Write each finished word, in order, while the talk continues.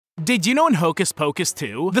Did you know in Hocus Pocus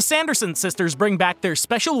 2, the Sanderson sisters bring back their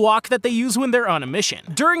special walk that they use when they're on a mission?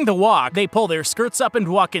 During the walk, they pull their skirts up and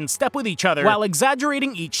walk in step with each other while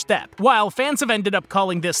exaggerating each step. While fans have ended up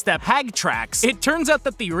calling this step hag tracks, it turns out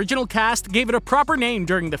that the original cast gave it a proper name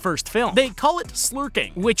during the first film. They call it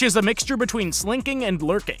slurking, which is a mixture between slinking and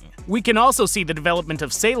lurking. We can also see the development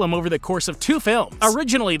of Salem over the course of 2 films.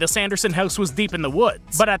 Originally, the Sanderson house was deep in the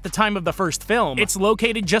woods, but at the time of the first film, it's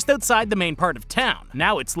located just outside the main part of town.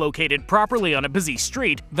 Now it's located properly on a busy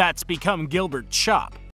street that's become Gilbert's shop.